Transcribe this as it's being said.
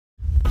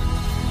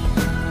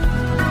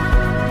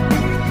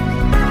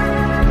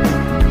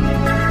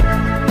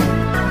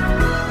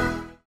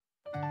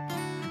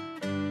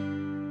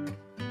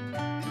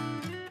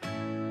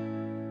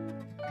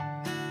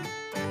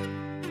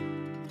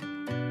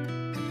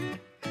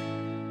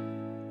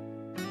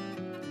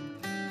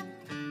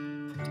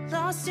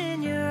lost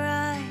in your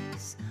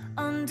eyes,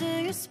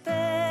 under your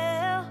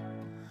spell.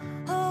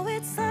 Oh,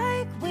 it's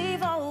like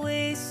we've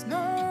always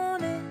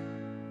known it.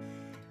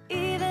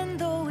 Even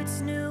though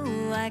it's new,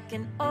 I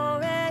can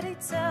already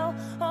tell.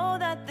 Oh,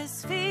 that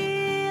this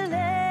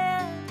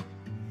feeling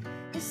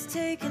is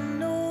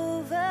taking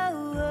over.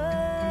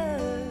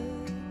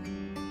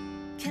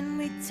 Can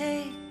we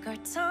take our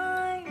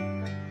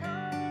time?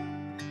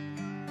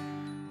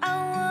 I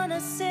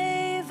wanna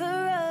savor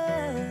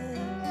us.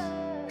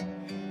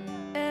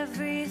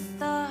 Every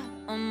thought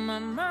on my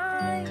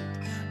mind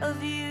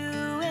of you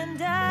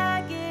and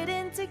I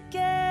getting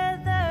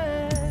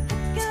together.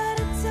 I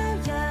gotta tell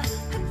ya,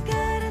 I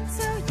gotta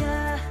tell ya,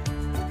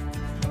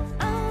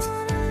 I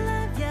wanna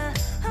love ya,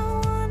 I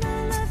wanna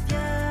love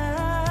ya.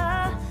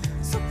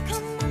 So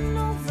come on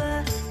over,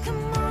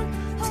 come on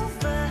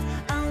over.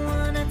 I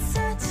wanna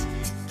touch,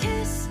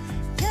 kiss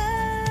you.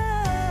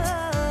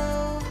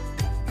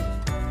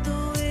 The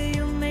way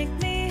you make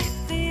me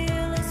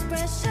feel is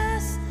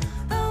precious.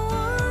 I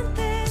want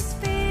this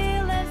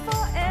feeling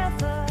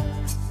forever.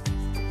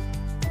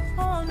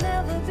 Oh, I'll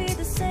never be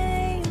the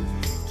same.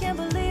 Can't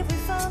believe we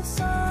found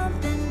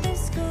something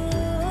this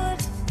good.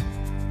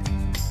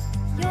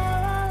 You're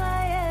all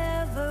I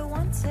ever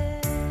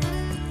wanted.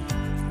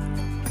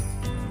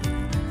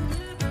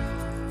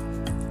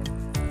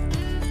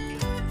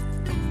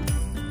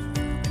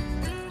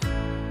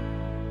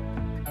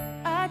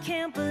 I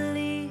can't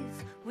believe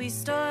we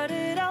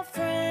started out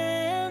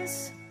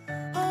friends.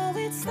 Oh,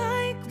 it's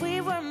like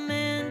we were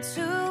meant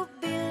to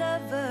be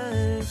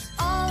lovers.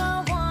 All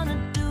I wanna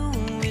do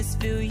is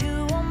feel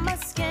you on my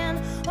skin.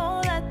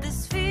 Oh, let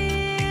this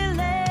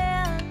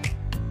feeling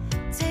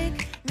take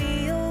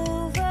me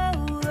over.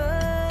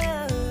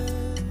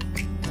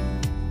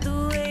 The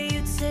way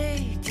you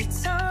take your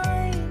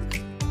time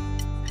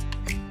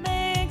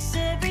makes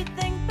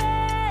everything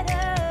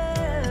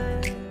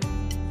better.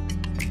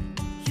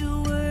 You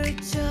were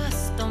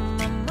just on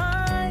my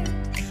mind.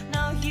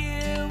 Now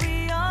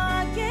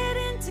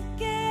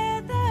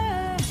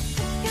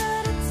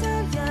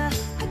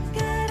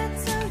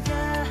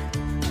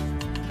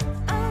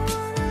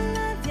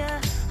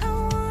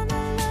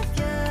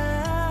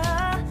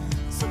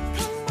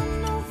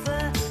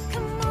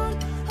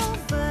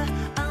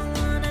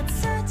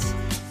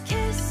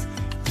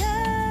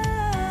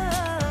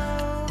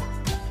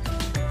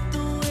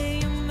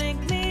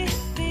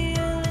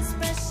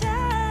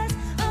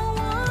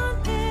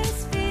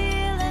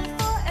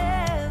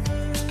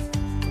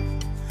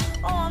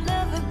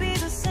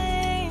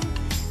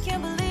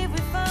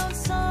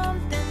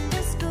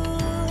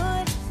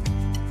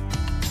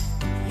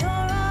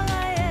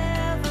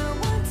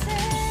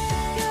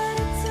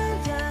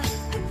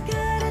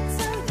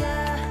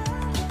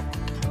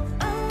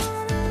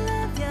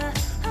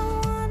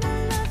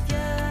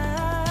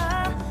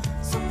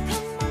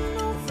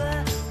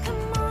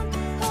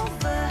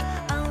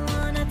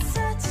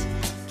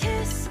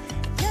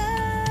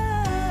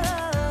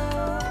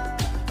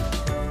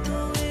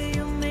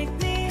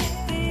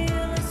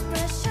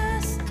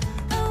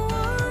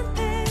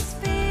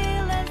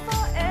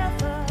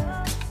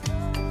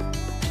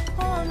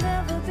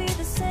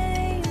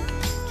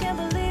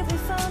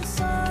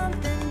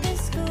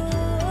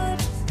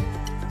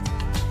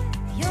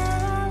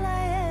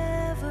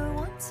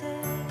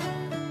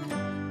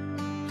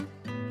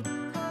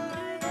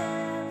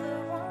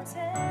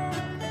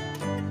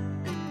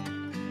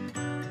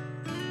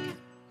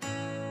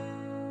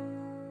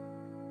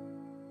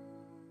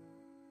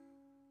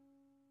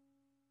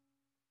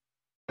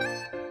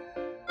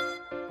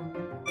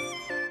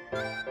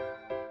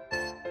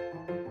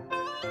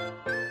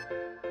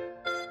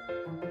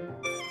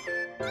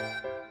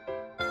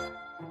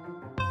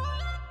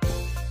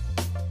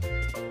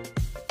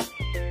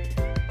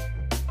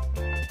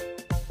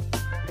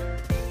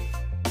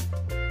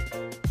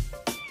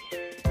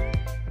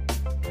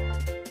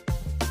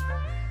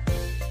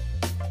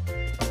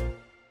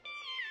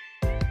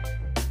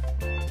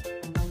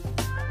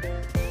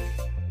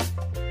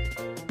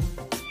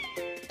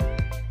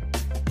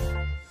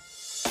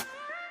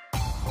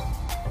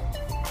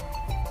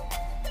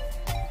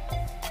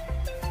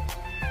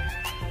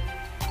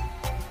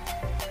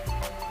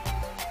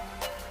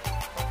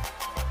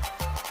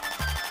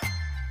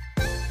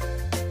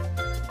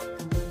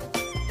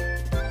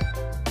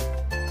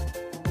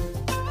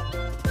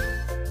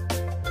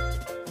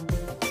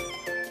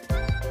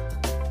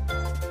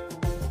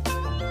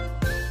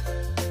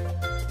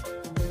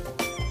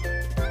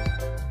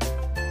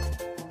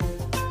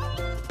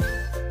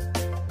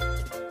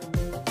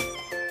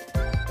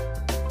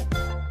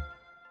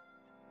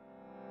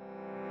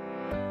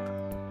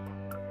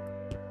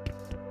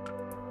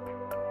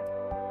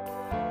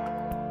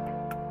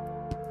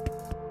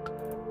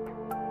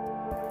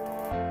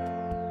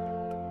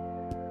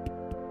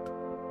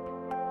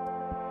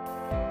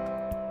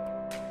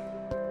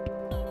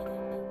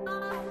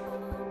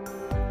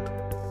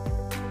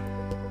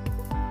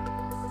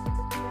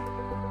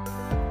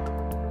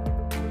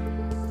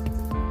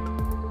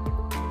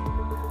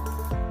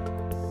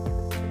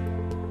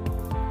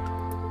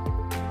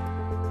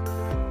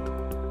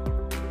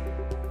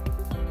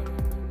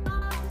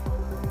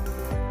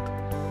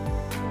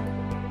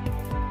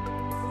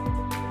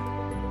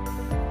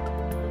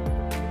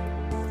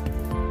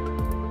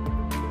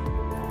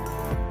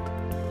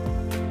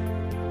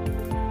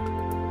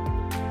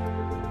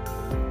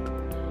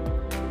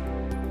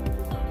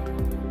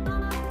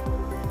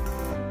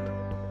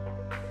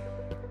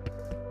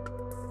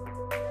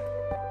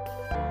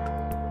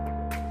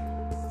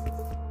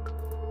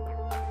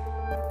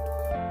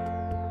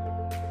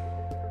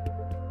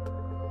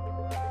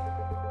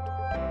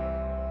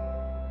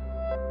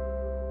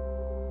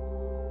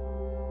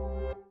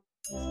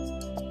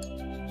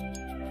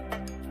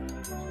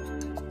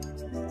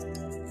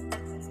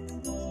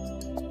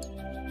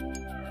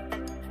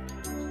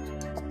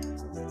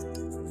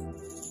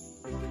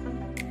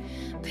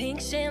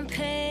like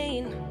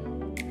champagne.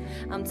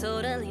 I'm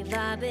totally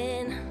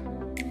vibing.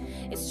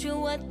 It's true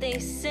what they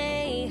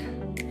say.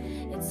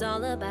 It's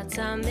all about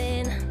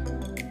timing.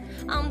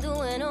 I'm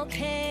doing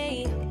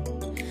okay.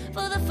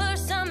 For the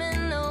first time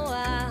in a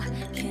while,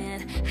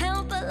 can't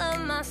help but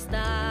love my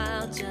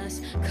style.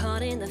 Just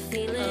caught in the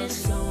feeling of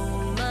so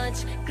much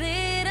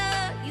glitter.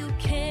 You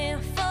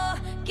can't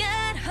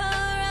forget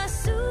her, a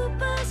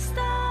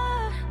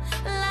superstar.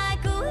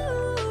 Like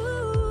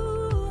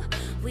ooh,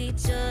 we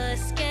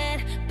just get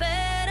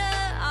better.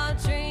 Our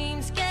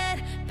dreams get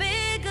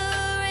bigger,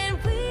 and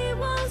we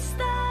won't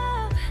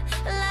stop.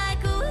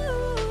 Like ooh.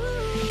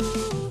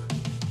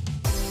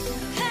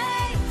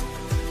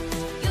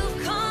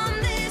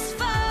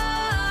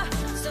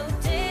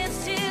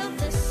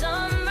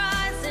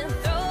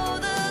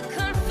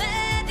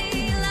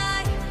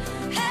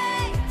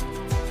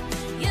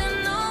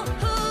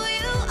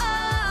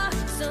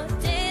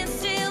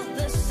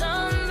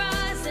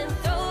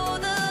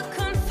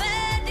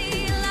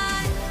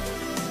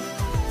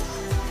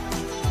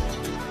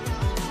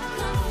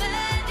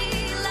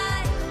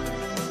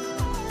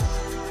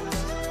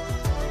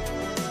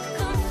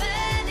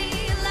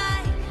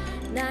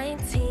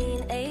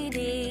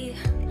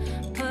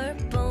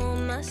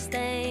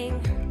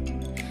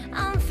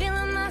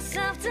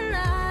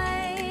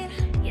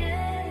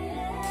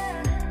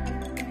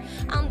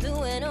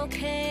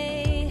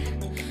 Okay,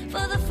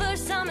 for the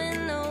first time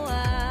in a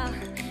while,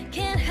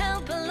 can't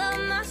help but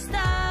love my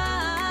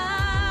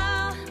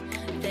style.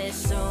 There's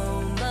so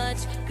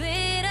much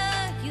glitter,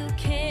 you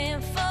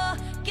can't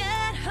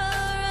forget her,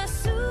 a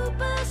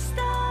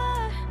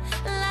superstar.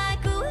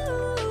 Like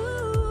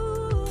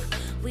ooh,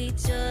 we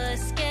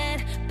just get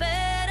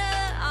better,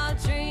 our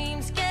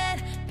dreams get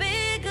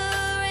bigger,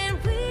 and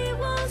we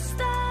won't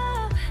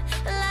stop.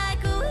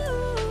 Like ooh.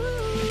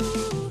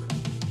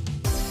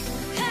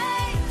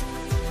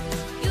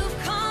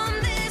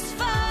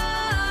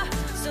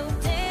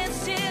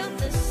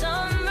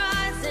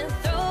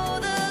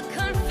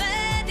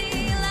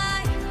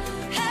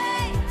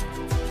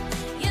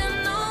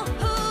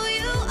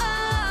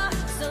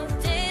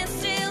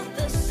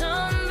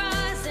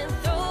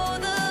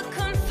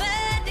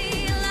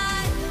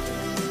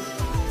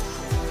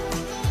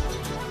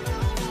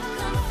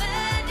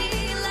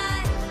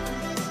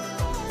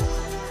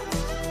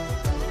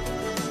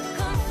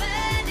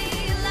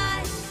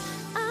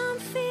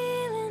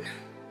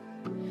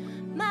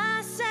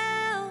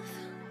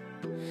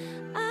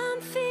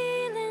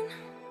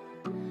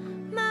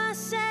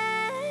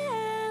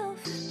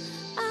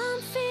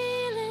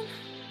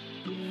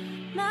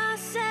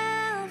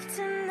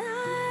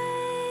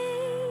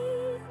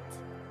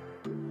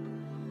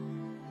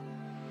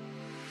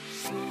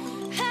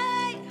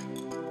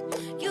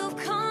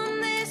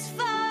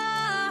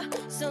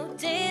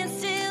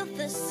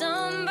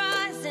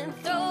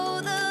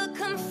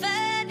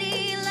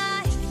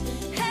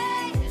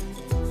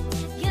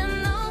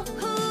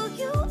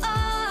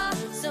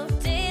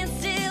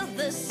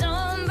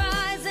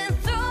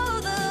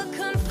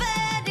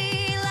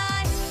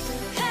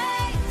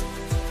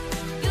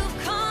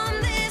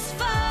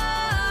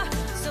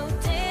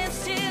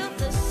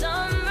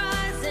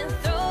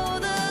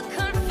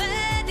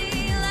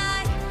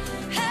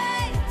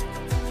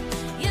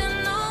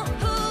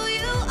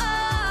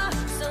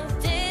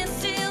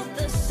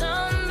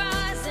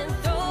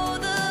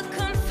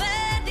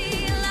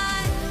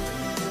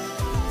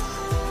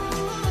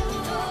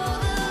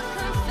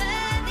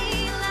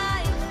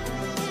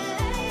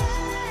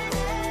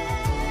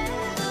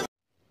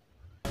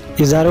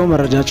 የዛሬው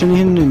መረጃችን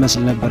ይህንን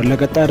ይመስል ነበር።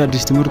 ለቀጣይ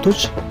አዳዲስ ትምህርቶች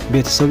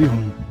ቤተሰብ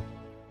ይሁኑ።